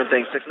they do certain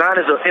things. 6ix9ine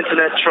is an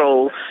internet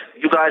troll.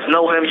 You guys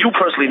know him. You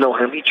personally know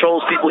him. He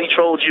trolls people. He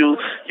trolled you.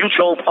 You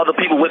trolled other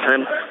people with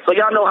him. So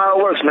y'all know how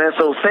it works, man.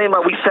 So saying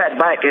like we sat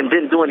back and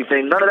didn't do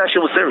anything, none of that shit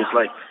was serious.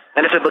 Like,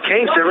 and if it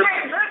became serious,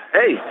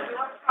 hey,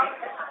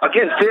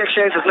 again, fair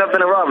exchange has never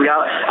been a robbery.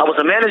 I was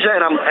a manager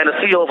and I'm a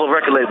CEO of a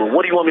record label.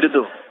 What do you want me to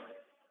do?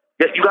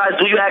 You guys,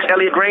 do you ask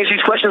Elliot Grange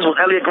these questions? Was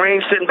Elliot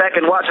Grange sitting back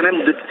and watching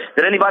him?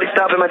 Did anybody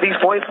stop him at these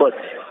points? But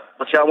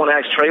y'all want to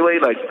ask Treyway?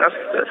 Like, that's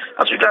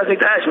what you guys need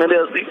to ask, man.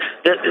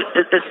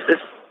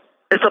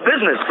 It's a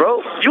business,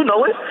 bro. You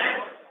know it.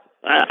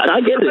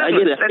 I get it. I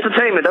get it.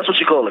 Entertainment, that's what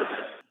you call it.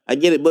 I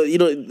get it, but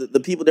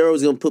the people, they're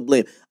always gonna put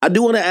blame. I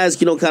do want to ask,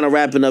 kind of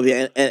wrapping up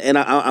here, and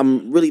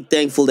I'm really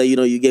thankful that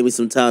you gave me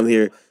some time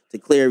here to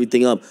clear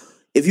everything up.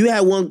 If you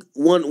had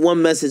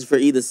one message for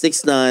either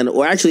 6ix9ine,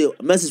 or actually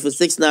a message for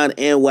 6ix9ine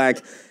and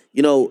Wack,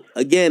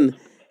 again,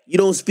 you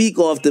don't speak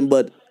often,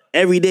 but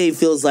every day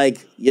feels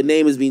like your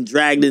name is being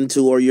dragged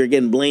into, or you're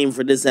getting blamed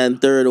for this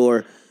and third,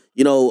 or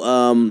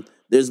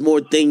there's more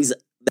things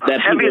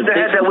that heavy is the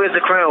head that wears the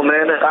crown,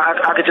 man.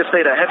 I could just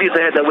say that heavy is the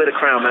head that wears the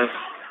crown, man.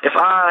 If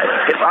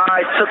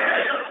I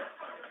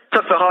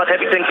took to heart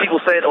everything people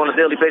said on a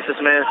daily basis,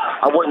 man,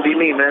 I wouldn't be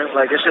me, man.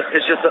 Like, it's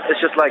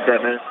just like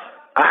that, man.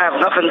 I have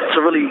nothing to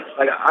really,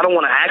 like, I don't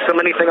want to ask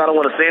them anything. I don't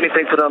want to say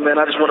anything to them, man.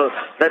 I just want to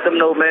let them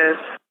know, man.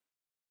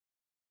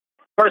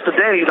 First of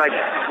day, like,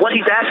 what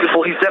he's asking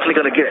for, he's definitely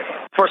going to get.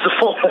 First and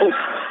foremost.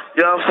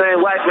 You know what I'm saying?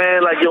 Wack,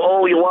 man, like, you're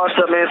old, you're washed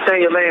up, man.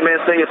 Stay in your lane,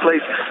 man. Stay in your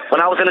place. When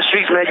I was in the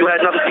streets, man, you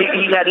had nothing.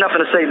 He had nothing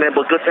to say, man,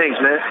 but good things,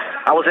 man.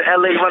 I was in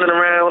LA running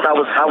around. I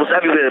was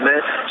everywhere,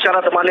 man. Shout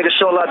out to my nigga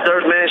Shotti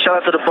Dirt, man. Shout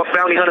out to the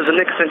bounty hunters and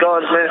Nickerson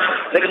guards, man.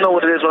 Niggas know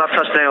what it is when I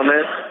touch down,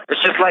 man.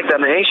 It's just like that,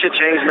 man. Ain't shit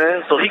changed,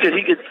 man. So he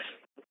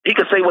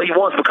could say what he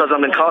wants because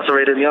I'm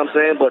incarcerated, you know what I'm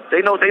saying? But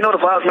they know the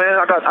vibes, man.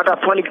 I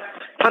got plenty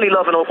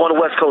love on the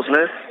West Coast,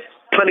 man.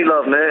 Plenty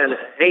love, man.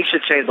 Ain't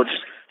shit changed, but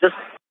just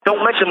don't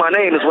mention my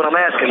name is what I'm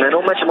asking, man.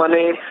 Don't mention my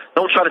name.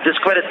 Don't try to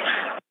discredit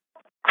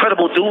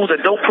credible dudes,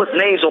 and don't put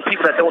names on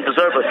people that don't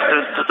deserve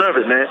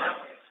it, man.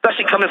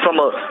 Especially coming from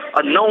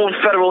a known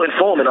federal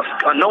informant,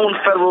 a known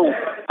federal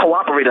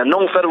cooperator, a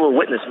known federal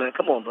witness, man.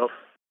 Come on, bro.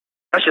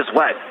 That's just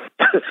whack.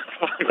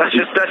 that's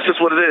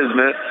just what it is,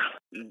 man.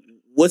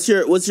 What's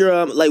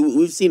your like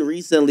we've seen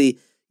recently,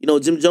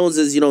 Jim Jones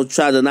has,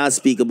 tried to not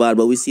speak about it,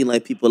 but we've seen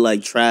like people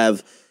like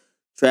Trav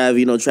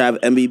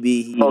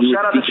MBB. Oh,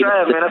 shout out to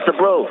Trav, man. That's the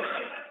bro.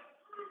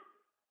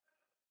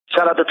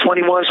 Shout out to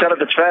 21, shout out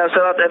to Trav,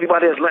 shout out to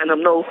everybody that's letting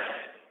them know.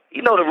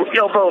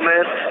 Bro,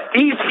 man.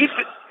 He's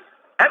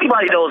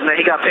everybody knows, man,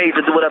 he got paid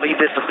to do whatever he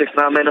did for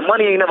 6ix9ine, man. The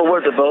money ain't never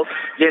worth it, bro.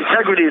 Your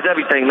integrity is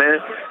everything,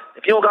 man.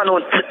 If you don't got no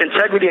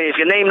integrity,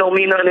 if your name don't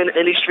mean nothing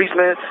in these streets,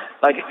 man,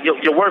 like,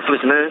 you're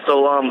worthless, man.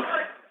 So,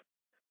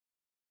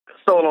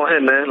 stolen on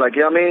him, man. Like,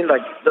 you know what I mean?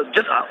 Like,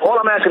 just all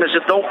I'm asking is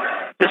just don't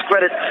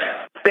discredit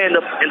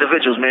stand-up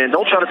individuals, man.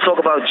 Don't try to talk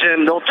about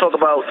Jim. Don't talk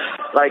about,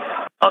 like,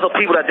 other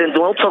people that didn't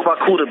do it. Don't talk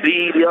about Cool to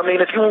Be. You know what I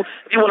mean? If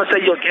you want to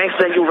say you're a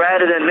gangster and you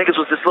ratted and niggas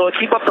was disloyal,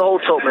 keep up the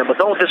whole talk, man. But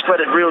don't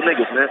discredit real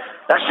niggas, man.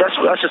 That's just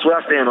where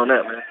I stand on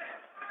that, man.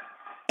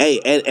 Hey,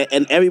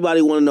 and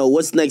everybody want to know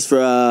what's next for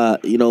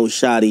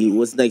Shotti.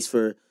 What's next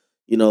for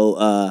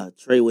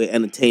Treyway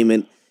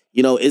Entertainment.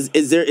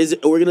 Is there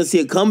we're gonna see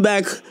a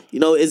comeback?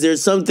 Is there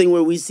something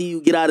where we see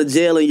you get out of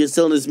jail and you're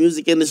still in this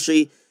music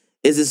industry?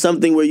 Is it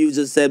something where you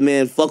just said,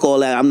 man, fuck all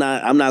that. I'm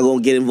not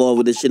gonna get involved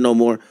with this shit no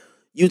more?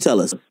 You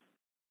tell us.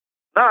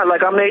 Nah,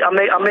 like I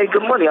made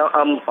good money.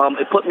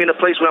 It put me in a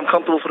place where I'm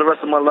comfortable for the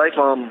rest of my life.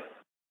 I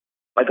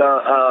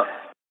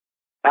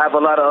have a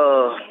lot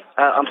of.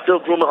 I'm still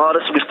grooming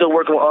artists. We're still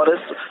working with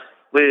artists.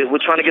 We're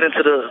trying to get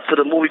into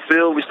the movie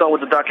field. We start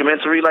with the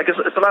documentary. Like, it's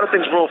a lot of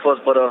things wrong for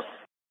us, but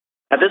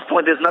at this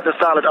point, there's nothing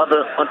solid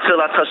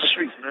until I touch the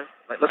streets, man.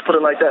 Like, let's put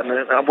it like that,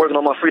 man. I'm working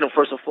on my freedom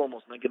first and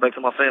foremost, man. Get back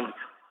to my family.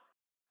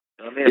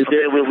 You know what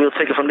I mean? We'll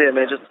take it from there,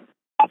 man.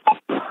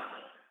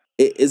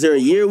 Is there a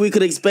year we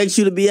could expect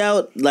you to be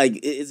out?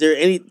 Like, is there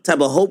any type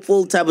of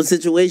hopeful type of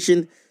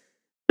situation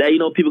that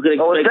people could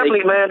expect? Oh, it's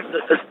definitely, man.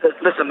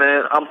 Listen,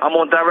 man, I'm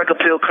on direct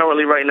appeal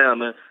currently right now,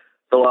 man.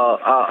 So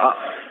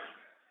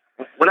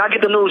when I get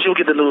the news, you'll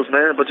get the news,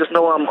 man. But just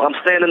know I'm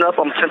standing up.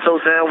 I'm 10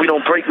 toes down. We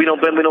don't break. We don't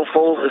bend. We don't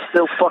fold. It's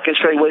still fucking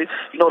Treyway.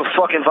 You know the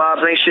fucking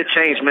vibes. Ain't shit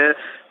changed, man.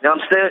 You know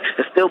what I'm saying?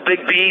 It's still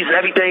Big B's.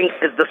 Everything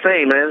is the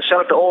same, man.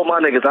 Shout out to all my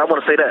niggas. I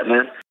want to say that,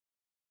 man.